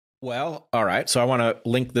Well, all right. So I want to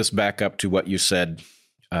link this back up to what you said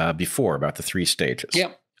before about the 3 stages.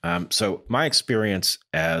 Yeah. So my experience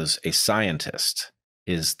as a scientist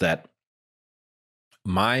is that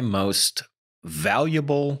my most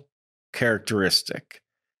valuable characteristic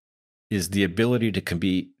is the ability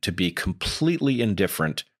to be completely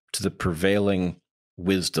indifferent to the prevailing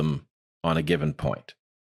wisdom on a given point,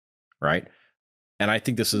 right? And I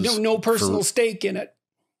think this is no personal stake in it.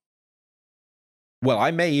 Well,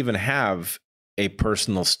 I may even have a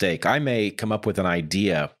personal stake. I may come up with an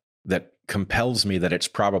idea that compels me that it's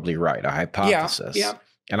probably right, a hypothesis. Yeah.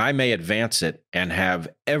 And I may advance it and have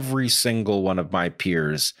every single one of my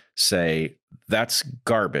peers say, that's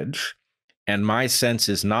garbage. And my sense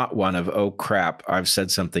is not one of, oh, crap, I've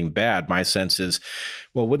said something bad. My sense is,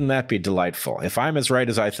 well, wouldn't that be delightful? If I'm as right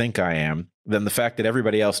as I think I am, then the fact that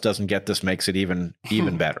everybody else doesn't get this makes it even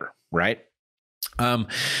better, right?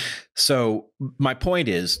 So my point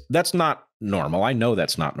is, that's not normal. I know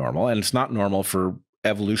that's not normal. And it's not normal for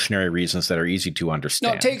evolutionary reasons that are easy to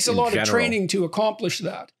understand. No, it takes a lot of training to accomplish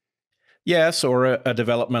that. Yes, or a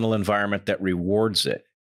developmental environment that rewards it,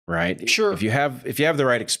 right? Sure. If you have the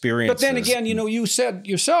right experiences. But then again, you said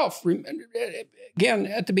yourself, again,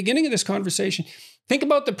 at the beginning of this conversation, think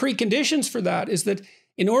about the preconditions for that is that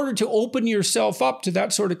in order to open yourself up to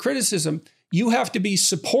that sort of criticism, you have to be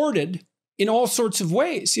supported in all sorts of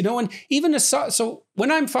ways, and even so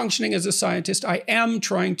when I'm functioning as a scientist, I am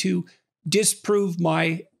trying to disprove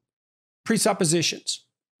my presuppositions.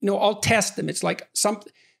 I'll test them. It's like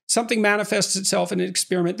something manifests itself in an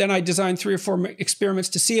experiment. Then I design 3 or 4 experiments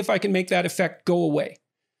to see if I can make that effect go away.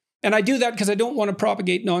 And I do that because I don't want to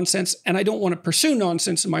propagate nonsense and I don't want to pursue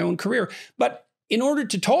nonsense in my own career. But in order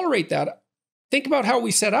to tolerate that, think about how we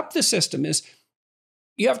set up the system is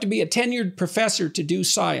you have to be a tenured professor to do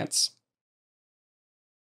science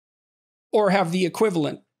or have the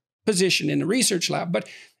equivalent position in a research lab. But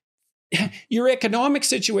your economic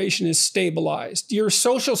situation is stabilized. Your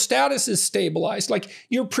social status is stabilized. Like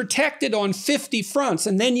you're protected on 50 fronts.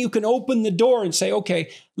 And then you can open the door and say, okay,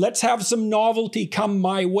 let's have some novelty come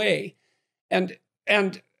my way. And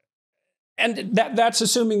that's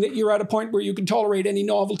assuming that you're at a point where you can tolerate any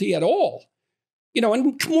novelty at all.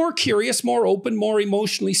 And more curious, more open, more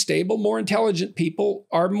emotionally stable, more intelligent people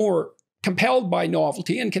are more compelled by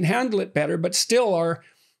novelty and can handle it better, but still our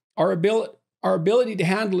ability to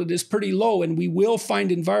handle it is pretty low, and we will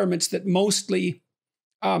find environments that mostly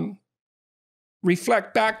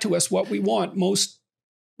reflect back to us what we want, most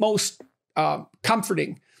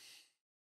comforting.